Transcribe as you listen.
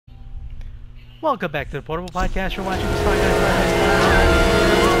Welcome back to the Portable Podcast. You're watching the Star Guys.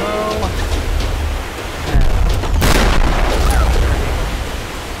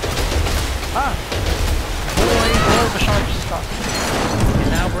 Boy, the sharp stuff.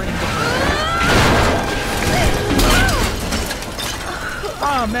 And now we're in the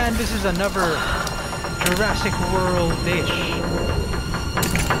Oh man, this is another Jurassic World dish.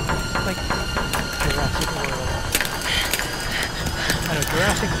 Like Jurassic World. I know,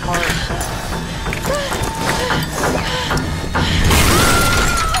 Jurassic Park.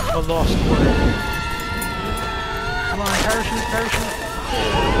 The Lost World. Come on, parachute, parachute.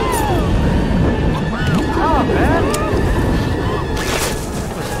 Oh, man.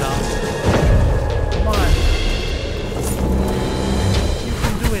 That was dumb. Come on. You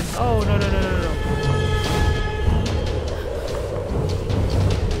can do it. Oh, no, no, no, no, no.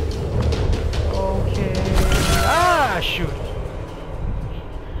 Okay. Ah, shoot.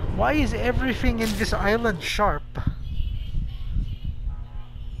 Why is everything in this island sharp?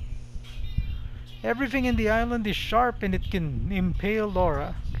 Everything in the island is sharp and it can impale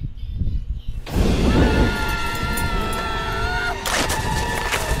Laura.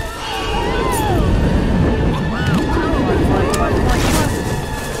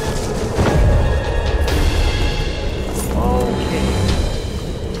 Okay.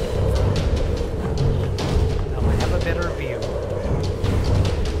 Now I have a better view.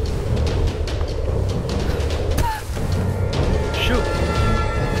 Shoot!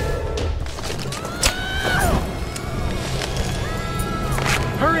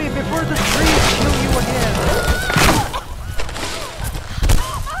 Hurry before the trees kill you again!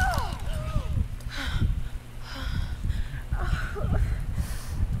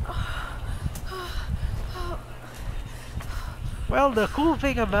 Well, the cool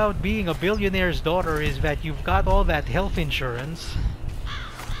thing about being a billionaire's daughter is that you've got all that health insurance.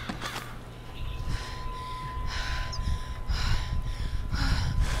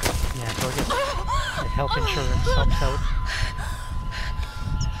 Yeah, so I guess the health insurance helps out.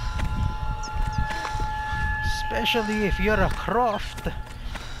 Especially if you're a Croft.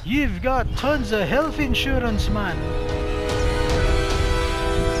 You've got tons of health insurance, man.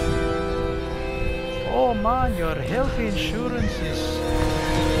 Oh man, your health insurance is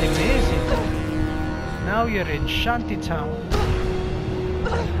amazing. Now you're in Shantytown.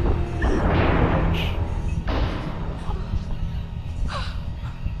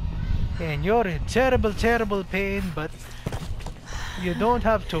 And you're in terrible, terrible pain, but you don't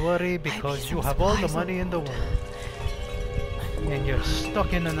have to worry because you have all the money in the world. And you're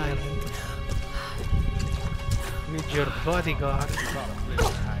stuck in an island with your bodyguard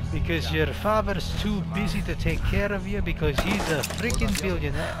because your father's too busy to take care of you because he's a freaking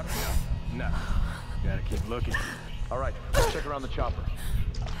billionaire. No, gotta keep looking. All right, let's check around the chopper.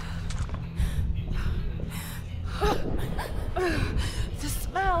 The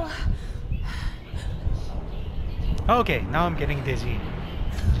smell. Okay, now I'm getting dizzy.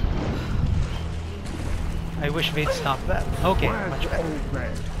 I wish they'd stop that. Okay, much better.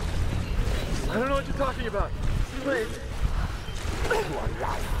 I don't know what you're talking about. Wait.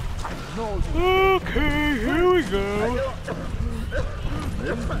 Okay, here we go.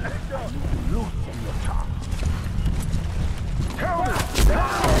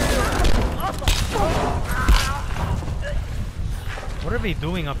 What are they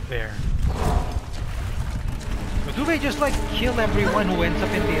doing up there? Or do they just like kill everyone who ends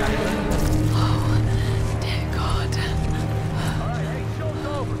up in the island? Oh, dear God. Alright, hey, show's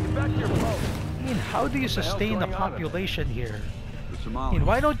over. Get back to your boat. I mean, how do you sustain the population here? I mean, Somali.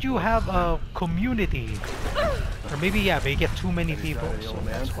 why don't you have a community? Or maybe, yeah, they get too many people, so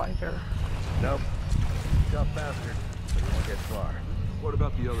that's why they're... Nope. Jump faster, but you won't get far. What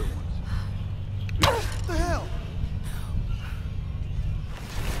about the other ones? What the hell?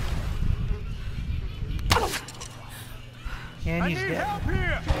 And he's dead. Help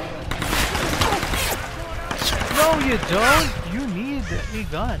here! No, you don't! You need a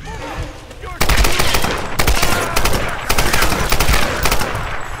gun.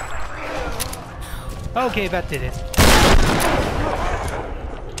 Okay, that did it.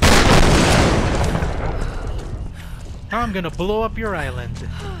 Now I'm gonna blow up your island.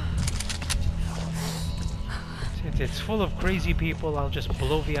 Since it's full of crazy people, I'll just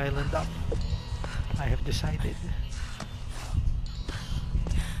blow the island up. I have decided.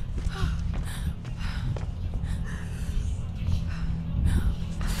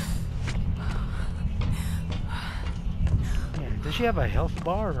 Yeah, does she have a health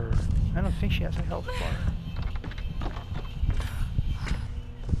bar? Or I don't think she has a health bar.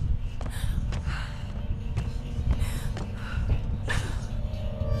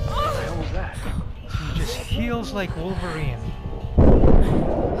 What the hell was that? heals like Wolverine.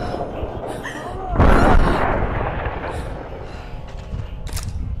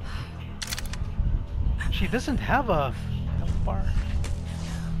 She doesn't have a health bar.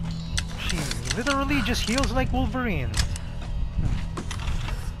 She literally just heals like Wolverine.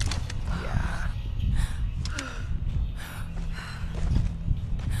 Yeah.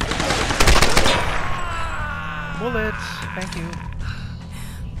 Bullets, thank you.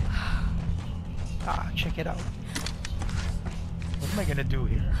 Ah, check it out. What am I gonna do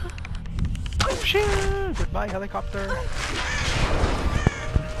here? Oh shit! Goodbye, helicopter.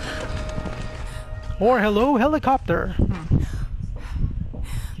 Or hello, helicopter.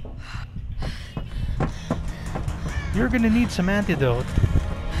 You're gonna need some antidote.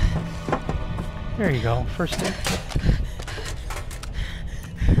 There you go, first aid.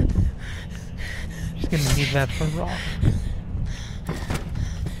 She's gonna need that for Roth.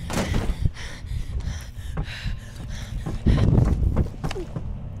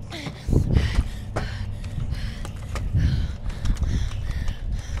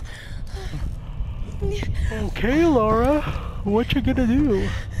 Okay, Laura, what you gonna do?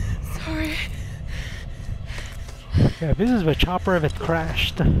 Sorry. Yeah, this is the chopper if it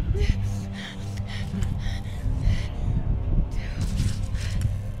crashed.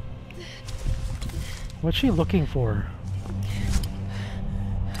 What's she looking for?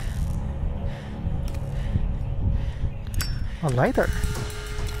 A lighter.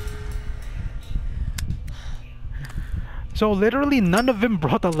 So literally none of them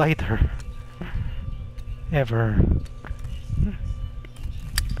brought a lighter. Ever.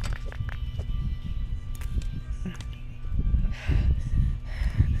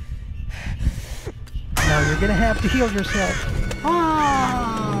 Now you're gonna have to heal yourself.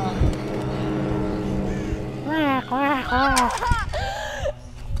 Ah!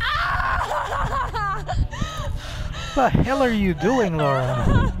 What the hell are you doing,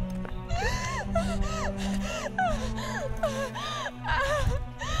 Laura?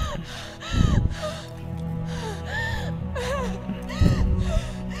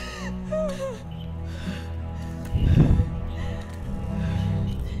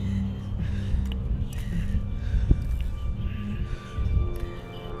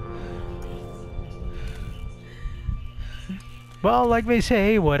 Well, like they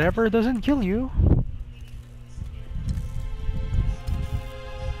say, whatever doesn't kill you.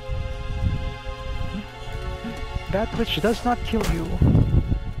 That which does not kill you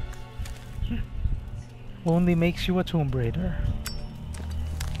only makes you a Tomb Raider.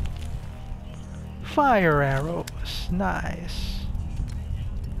 Fire arrows, nice.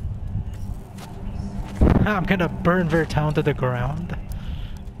 I'm gonna burn their town to the ground.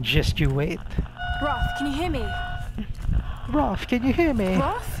 Just you wait. Roth, can you hear me? Roth, can you hear me?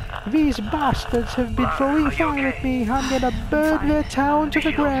 Roth? These bastards have been throwing fire at me. I'm gonna burn their town to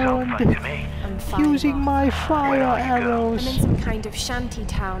the ground I'm fine, using Roth. my fire I'm in arrows. some kind of shanty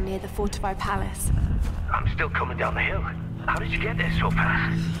town near the fortified palace. I'm still coming down the hill. How did you get there so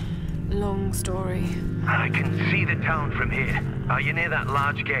fast? Long story. I can see the town from here. Are you near that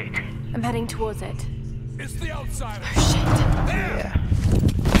large gate? I'm heading towards it. It's the outsider. Oh shit. Yeah.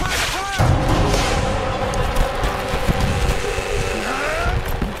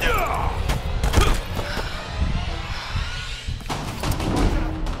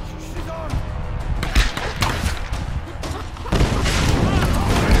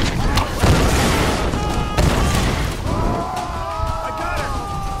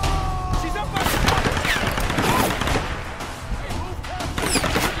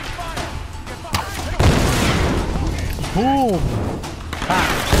 Boom!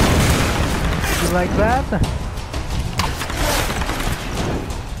 Ah. You like that?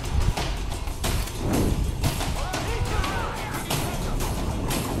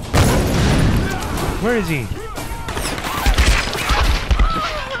 Where is he?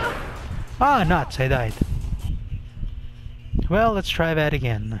 Ah, nuts, I died. Well, let's try that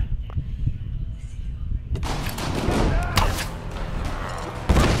again.